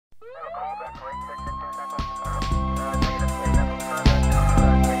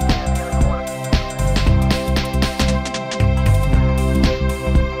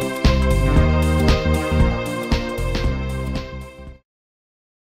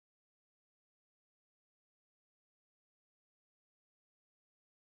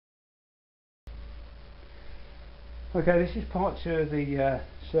Okay, this is part 2 of the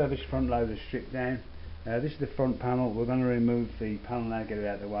Servis front loader strip down. This is the front panel. We're going to remove the panel now, get it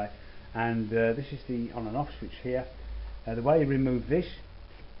out of the way, and this is the on and off switch here. The way you remove this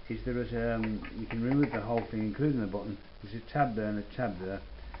is there is you can remove the whole thing including the button. There's a tab there and a tab there,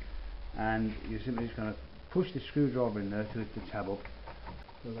 and you're simply just going to push the screwdriver in there to lift the tab up.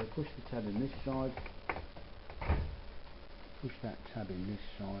 So I push the tab in this side, push that tab in this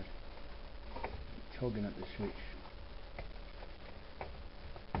side, tugging at the switch,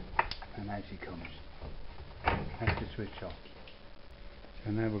 and out it comes. That's the switch off.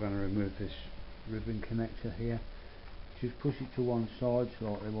 So now we're going to remove this ribbon connector here. Just push it to one side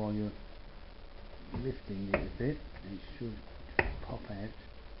slightly while you're lifting it a bit, and it should pop out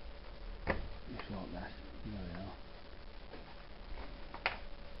just like that. There we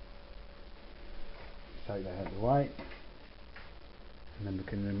are. Take that out of the way, and then we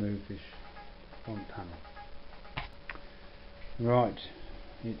can remove this front panel. Right,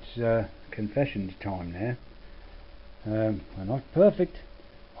 it's confessions time now. We're not perfect.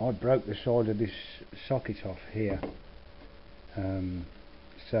 I broke the side of this socket off here,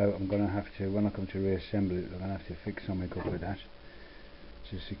 so I'm going to have to, when I come to reassemble it, I'm going to have to fix something up with that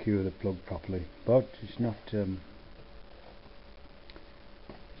to secure the plug properly, but it's not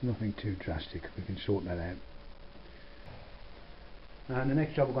nothing too drastic. We can sort that out. And the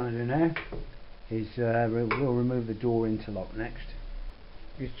next job we're going to do now is we'll remove the door interlock next.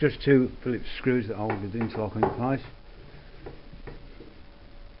 It's just 2 Phillips screws that hold the interlock in place.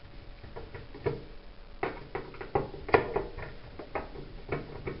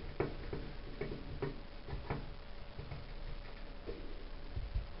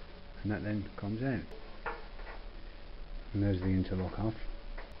 And that then comes out. And there's the interlock off.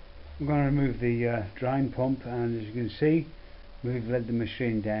 I'm going to remove the drain pump, and as you can see, we've led the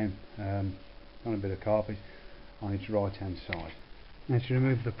machine down on a bit of carpet on its right hand side. Now to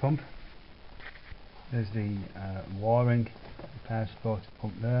remove the pump, there's the wiring, the power supply to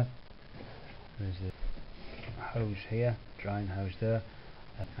pump there, there's the hose here, drain hose there,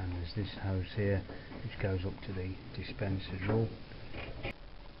 and there's this hose here which goes up to the dispenser drawer,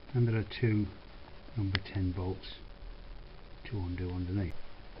 and there are 2 number 10 bolts to undo underneath.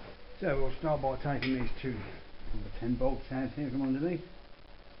 So we'll start by taking these 2 number 10 bolts out here from underneath.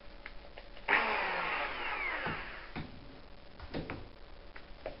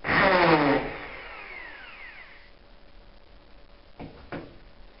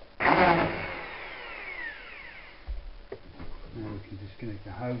 Now we can disconnect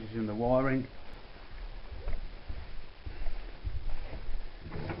the hoses and the wiring.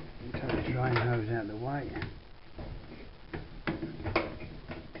 And take the drain hose out of the way.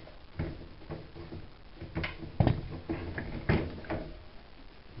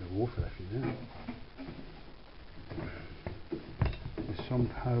 Water left in there. The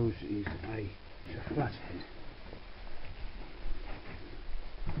sump hose is a flathead.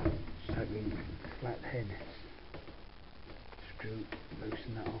 Just take the flathead screw,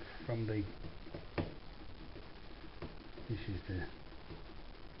 loosen that off from the. This is the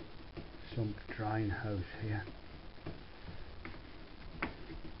sump drain hose here.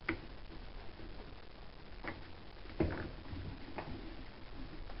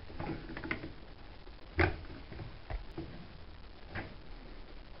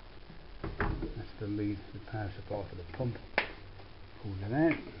 The power supply for the pump. Pull that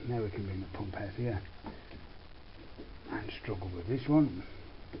out. Now we can bring the pump out here and struggle with this one.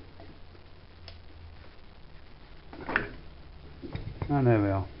 And there we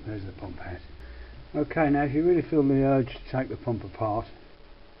are, there's the pump out. Okay, now if you really feel the urge to take the pump apart,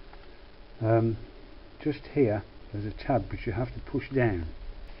 just here there's a tab which you have to push down.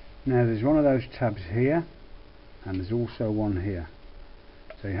 Now there's one of those tabs here, and there's also one here.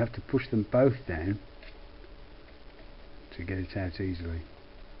 So you have to push them both down to get it out easily.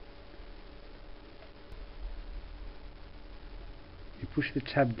 You push the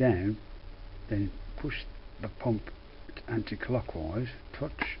tab down, then push the pump anti-clockwise,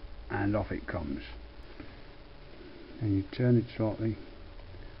 touch, and off it comes. And you turn it slightly,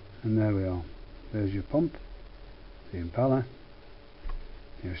 and there we are. There's your pump, the impeller,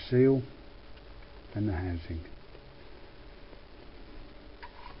 your seal, and the housing.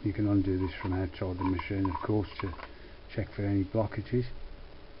 You can undo this from outside the machine, of course, to check for any blockages.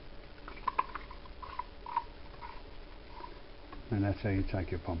 And that's how you take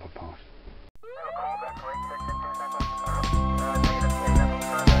your pump apart.